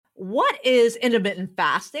What is intermittent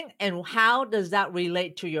fasting and how does that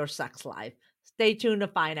relate to your sex life? Stay tuned to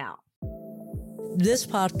find out. This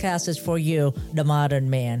podcast is for you, the modern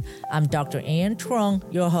man. I'm Dr. Ann Trung,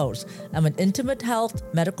 your host. I'm an intimate health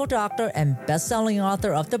medical doctor and best-selling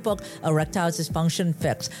author of the book Erectile Dysfunction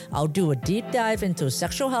Fix. I'll do a deep dive into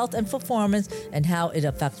sexual health and performance and how it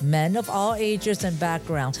affects men of all ages and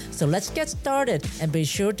backgrounds. So let's get started, and be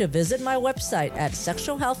sure to visit my website at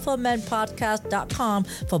sexualhealthformenpodcast.com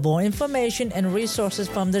for more information and resources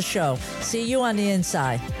from the show. See you on the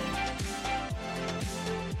inside.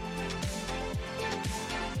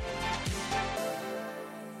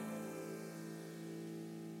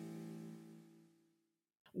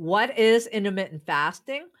 What is intermittent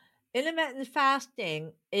fasting? Intermittent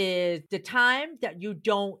fasting is the time that you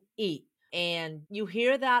don't eat. And you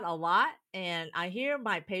hear that a lot. And I hear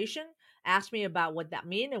my patient ask me about what that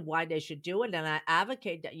means and why they should do it. And I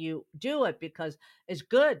advocate that you do it because it's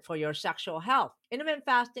good for your sexual health. Intermittent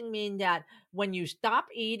fasting means that when you stop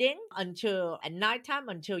eating until at nighttime,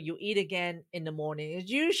 until you eat again in the morning, it's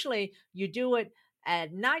usually you do it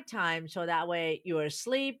at nighttime so that way you're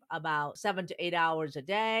asleep about 7 to 8 hours a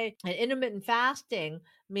day. And intermittent fasting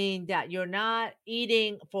means that you're not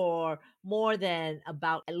eating for more than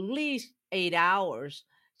about at least 8 hours.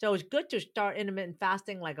 So it's good to start intermittent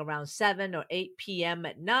fasting like around 7 or 8 p.m.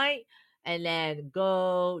 at night and then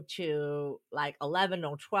go to like 11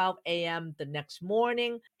 or 12 a.m. the next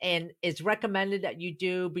morning. And it's recommended that you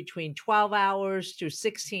do between 12 hours to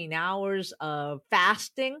 16 hours of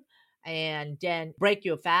fasting and then break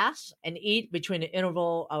your fast and eat between an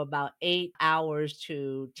interval of about 8 hours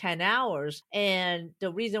to 10 hours. And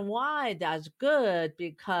the reason why that's good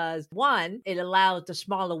because one, it allows the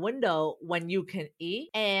smaller window when you can eat,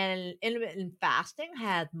 and intermittent fasting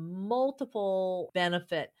has multiple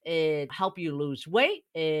benefits. It helps you lose weight.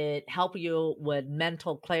 It helps you with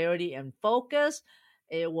mental clarity and focus.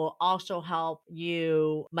 It will also help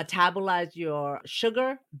you metabolize your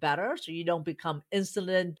sugar better so you don't become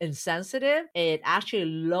insulin insensitive. It actually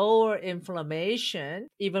lower inflammation,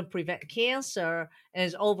 even prevent cancer, and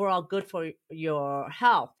is overall good for your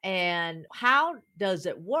health. And how does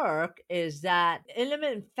it work is that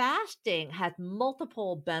intermittent fasting has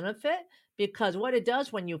multiple benefits because what it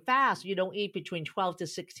does when you fast, you don't eat between 12 to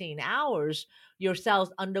 16 hours, your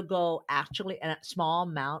cells undergo actually a small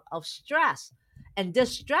amount of stress. And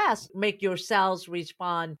this stress make your cells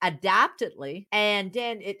respond adaptively, and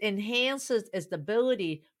then it enhances its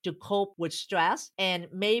ability to cope with stress and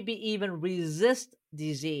maybe even resist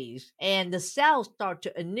disease. And the cells start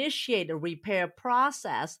to initiate a repair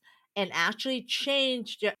process and actually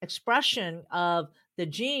change the expression of the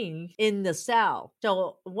gene in the cell.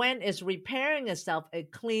 So when it's repairing itself,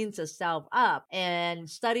 it cleans itself up. And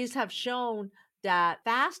studies have shown that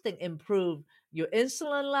fasting improves your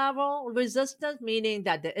insulin level resistance, meaning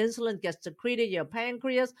that the insulin gets secreted in your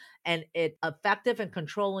pancreas and it's effective in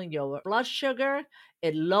controlling your blood sugar.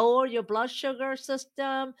 It lower your blood sugar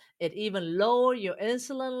system. It even lower your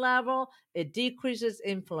insulin level. It decreases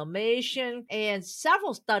inflammation. And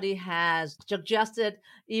several studies has suggested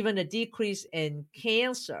even a decrease in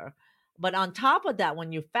cancer. But on top of that,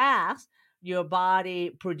 when you fast, your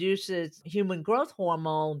body produces human growth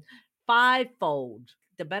hormone fivefold.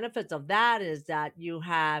 The benefits of that is that you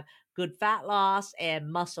have good fat loss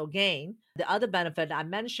and muscle gain. The other benefit I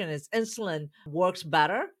mentioned is insulin works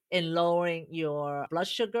better in lowering your blood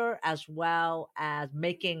sugar as well as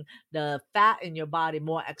making the fat in your body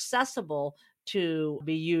more accessible to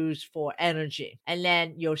be used for energy. And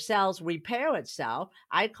then your cells repair itself.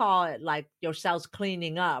 I call it like your cells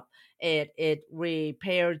cleaning up. It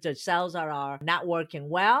repairs the cells that are not working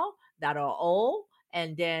well, that are old,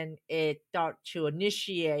 and then it start to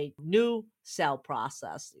initiate new cell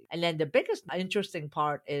process. And then the biggest interesting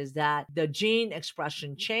part is that the gene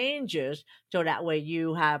expression changes so that way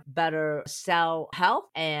you have better cell health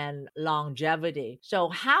and longevity. So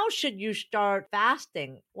how should you start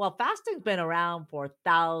fasting? Well, fasting's been around for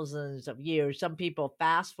thousands of years. Some people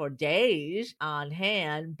fast for days on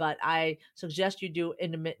hand, but I suggest you do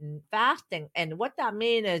intermittent fasting. And what that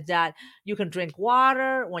means is that you can drink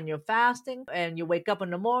water when you're fasting, and you wake up in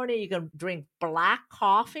the morning, you can drink black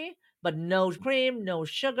coffee, but no cream, no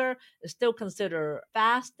sugar. It's still considered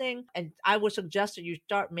fasting. And I would suggest that you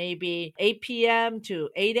start maybe 8 p.m. to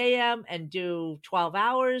 8 a.m. and do 12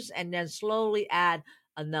 hours and then slowly add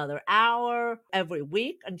another hour every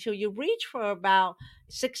week until you reach for about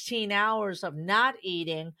 16 hours of not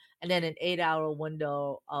eating and then an 8-hour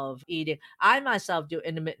window of eating. I myself do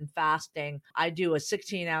intermittent fasting. I do a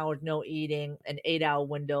 16 hours no eating, an 8-hour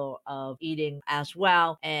window of eating as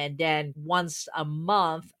well. And then once a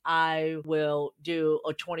month, I will do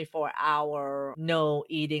a 24-hour no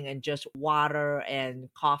eating and just water and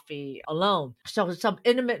coffee alone. So some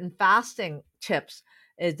intermittent fasting tips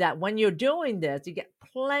is that when you're doing this, you get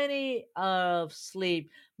plenty of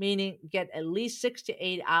sleep, meaning get at least 6 to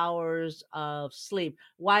 8 hours of sleep.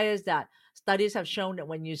 Why is that? Studies have shown that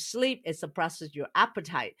when you sleep, it suppresses your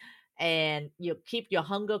appetite and you keep your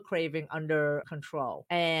hunger craving under control.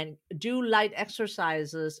 And do light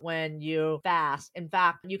exercises when you fast. In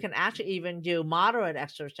fact, you can actually even do moderate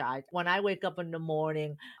exercise. When I wake up in the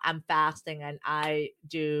morning, I'm fasting and I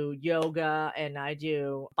do yoga and I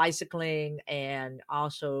do bicycling and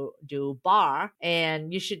also do bar.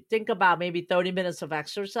 And you should think about maybe 30 minutes of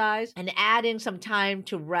exercise, and adding some time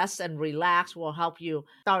to rest and relax will help you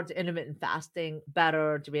start intermittent fasting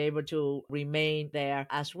better to be able to remain there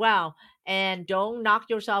as well. And don't knock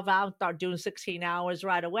yourself out and start doing 16 hours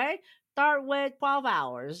right away. Start with 12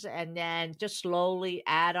 hours and then just slowly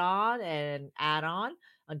add on and add on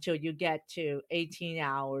until you get to 18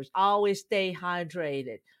 hours. Always stay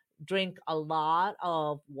hydrated. Drink a lot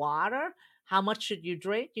of water. How much should you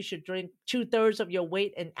drink? You should drink 2/3 of your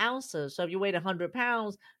weight in ounces. So if you weigh 100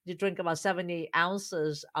 pounds, you drink about 70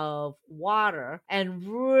 ounces of water, and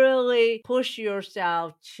really push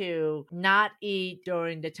yourself to not eat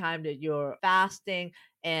during the time that you're fasting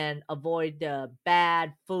and avoid the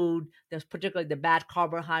bad food, that's particularly the bad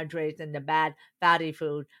carbohydrates and the bad fatty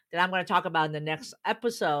food that I'm going to talk about in the next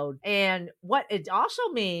episode. And what it also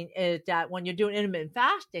means is that when you're doing intermittent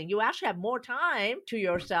fasting, you actually have more time to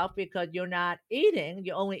yourself because you're not eating.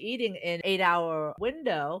 You're only eating in 8-hour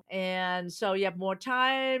window. And so you have more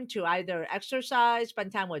time to either exercise,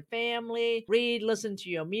 spend time with family, read, listen to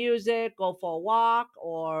your music, go for a walk,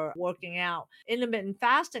 or working out. Intermittent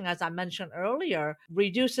fasting, as I mentioned earlier,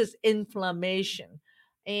 reduces inflammation.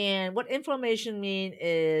 And what inflammation means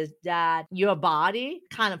is that your body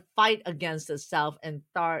kind of fight against itself and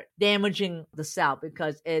start damaging the cell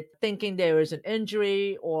because it's thinking there is an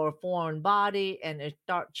injury or foreign body, and it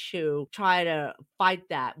starts to try to fight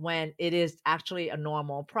that when it is actually a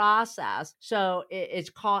normal process. So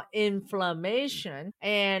it's called inflammation,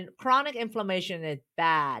 and chronic inflammation is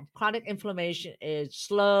bad. Chronic inflammation is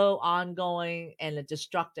slow, ongoing, and a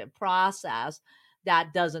destructive process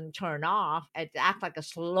that doesn't turn off. It acts like a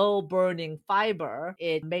slow burning fiber.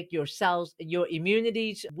 It make your cells, your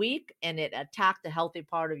immunity's weak, and it attack the healthy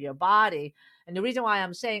part of your body. And the reason why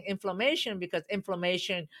I'm saying inflammation, because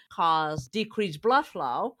inflammation causes decreased blood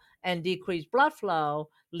flow, and decreased blood flow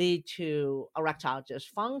lead to erectile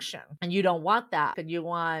dysfunction. And you don't want that, because you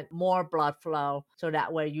want more blood flow so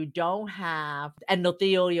that way you don't have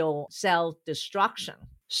endothelial cell destruction.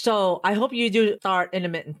 So I hope you do start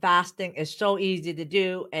intermittent fasting. It's so easy to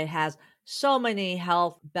do. It has so many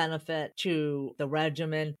health benefit to the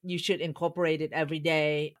regimen. You should incorporate it every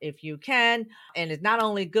day if you can. And it's not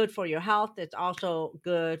only good for your health, it's also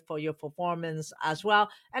good for your performance as well.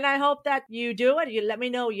 And I hope that you do it. You let me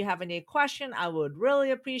know you have any question. I would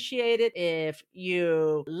really appreciate it if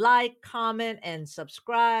you like, comment, and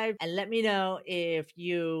subscribe. And let me know if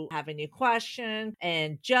you have any question.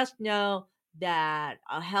 And just know that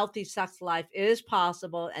a healthy sex life is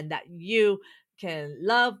possible and that you can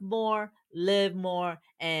love more, live more,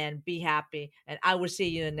 and be happy. And I will see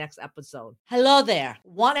you in the next episode. Hello there.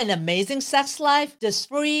 Want an amazing sex life? This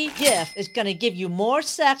free gift is going to give you more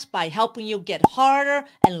sex by helping you get harder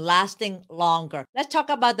and lasting longer. Let's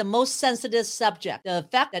talk about the most sensitive subject, the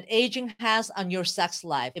effect that aging has on your sex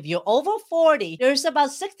life. If you're over 40, there's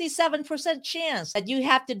about 67% chance that you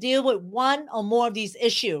have to deal with one or more of these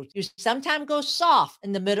issues. You sometimes go soft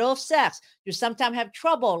in the middle of sex. You sometimes have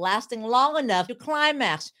trouble lasting long enough to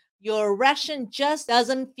climax. Your erection just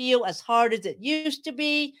doesn't feel as hard as it used to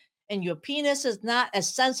be, and your penis is not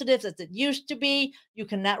as sensitive as it used to be. You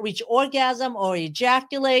cannot reach orgasm or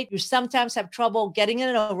ejaculate. You sometimes have trouble getting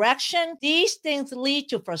an erection. These things lead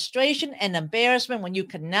to frustration and embarrassment when you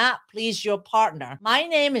cannot please your partner. My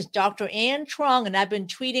name is Dr. Ann Trung, and I've been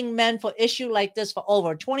treating men for issues like this for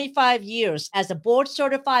over 25 years. As a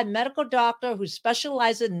board-certified medical doctor who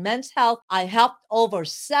specializes in men's health, I helped over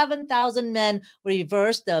 7,000 men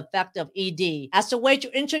reverse the effect of ED. As a way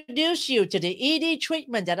to introduce you to the ED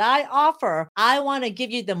treatment that I offer, I want to give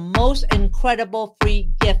you the most incredible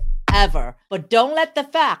free gift ever. But don't let the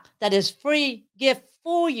fact that it's free gift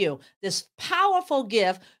fool you. This powerful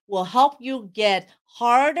gift will help you get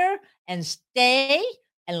harder and stay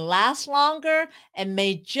and last longer and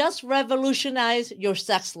may just revolutionize your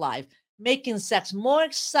sex life, making sex more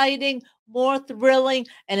exciting, more thrilling,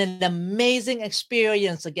 and an amazing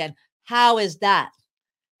experience again. How is that?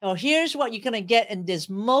 So here's what you're going to get in this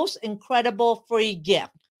most incredible free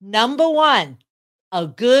gift. Number one, a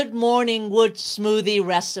good morning wood smoothie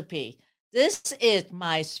recipe. This is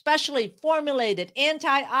my specially formulated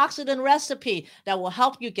antioxidant recipe that will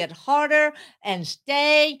help you get harder and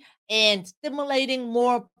stay and stimulating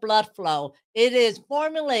more blood flow. It is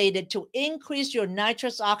formulated to increase your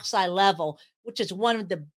nitrous oxide level, which is one of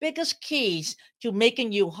the biggest keys to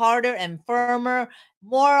making you harder and firmer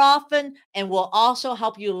more often and will also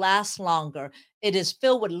help you last longer. It is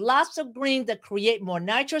filled with lots of greens that create more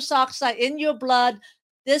nitrous oxide in your blood.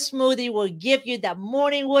 This smoothie will give you that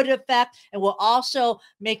morning wood effect and will also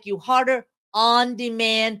make you harder on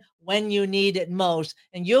demand when you need it most.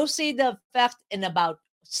 And you'll see the effect in about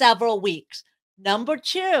several weeks. Number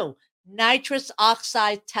two, nitrous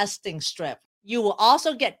oxide testing strip. You will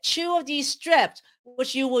also get 2 of these strips,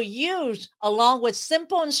 which you will use along with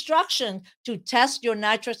simple instructions to test your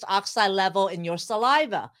nitrous oxide level in your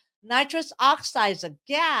saliva. Nitrous oxide is a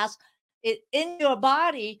gas in your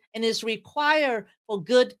body and is required for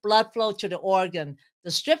good blood flow to the organ.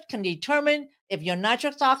 The strip can determine if your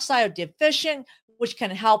nitrous oxide are deficient, which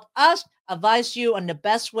can help us advise you on the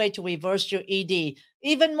best way to reverse your ED.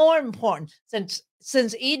 Even more important, since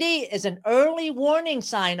ED is an early warning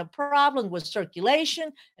sign of problems with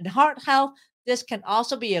circulation and heart health, this can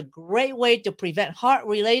also be a great way to prevent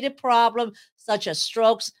heart-related problems such as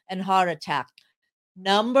strokes and heart attacks.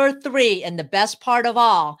 Number three, and the best part of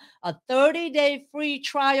all, a 30-day free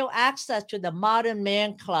trial access to the Modern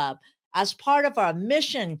Man Club. As part of our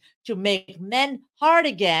mission to make men hard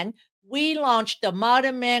again, we launched the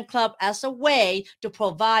Modern Man Club as a way to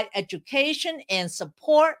provide education and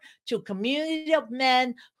support to a community of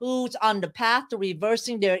men who's on the path to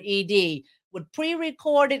reversing their ED, with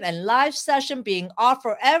pre-recorded and live session being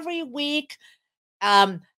offered every week.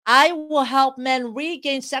 I will help men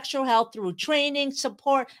regain sexual health through training,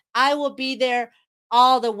 support. I will be there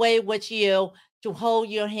all the way with you to hold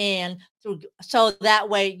your hand through, so that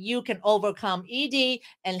way you can overcome ED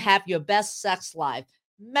and have your best sex life.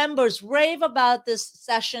 Members rave about this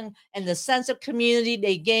session and the sense of community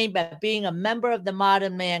they gain by being a member of the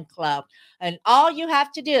Modern Man Club. And all you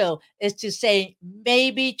have to do is to say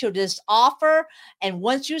maybe to this offer. And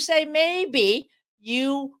once you say maybe,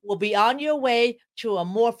 you will be on your way to a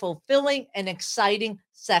more fulfilling and exciting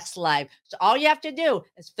sex life. So all you have to do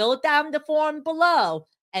is fill down the form below,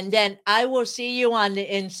 and then I will see you on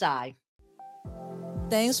the inside.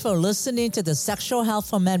 Thanks for listening to the Sexual Health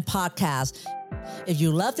for Men podcast. If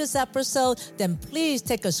you love this episode, then please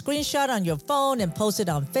take a screenshot on your phone and post it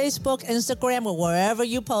on Facebook, Instagram, or wherever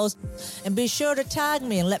you post. And be sure to tag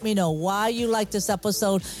me and let me know why you like this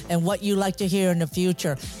episode and what you like to hear in the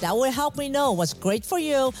future. That will help me know what's great for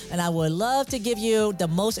you, and I would love to give you the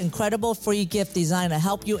most incredible free gift designed to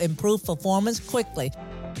help you improve performance quickly.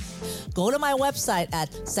 Go to my website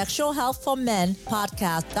at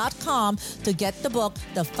sexualhealthformenpodcast.com to get the book,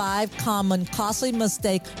 The 5 Common Costly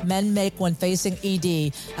Mistakes Men Make When Facing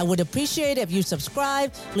ED. I would appreciate it if you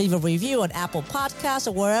subscribe, leave a review on Apple Podcasts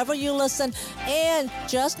or wherever you listen, and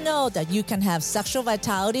just know that you can have sexual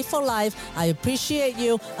vitality for life. I appreciate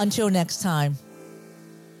you. Until next time.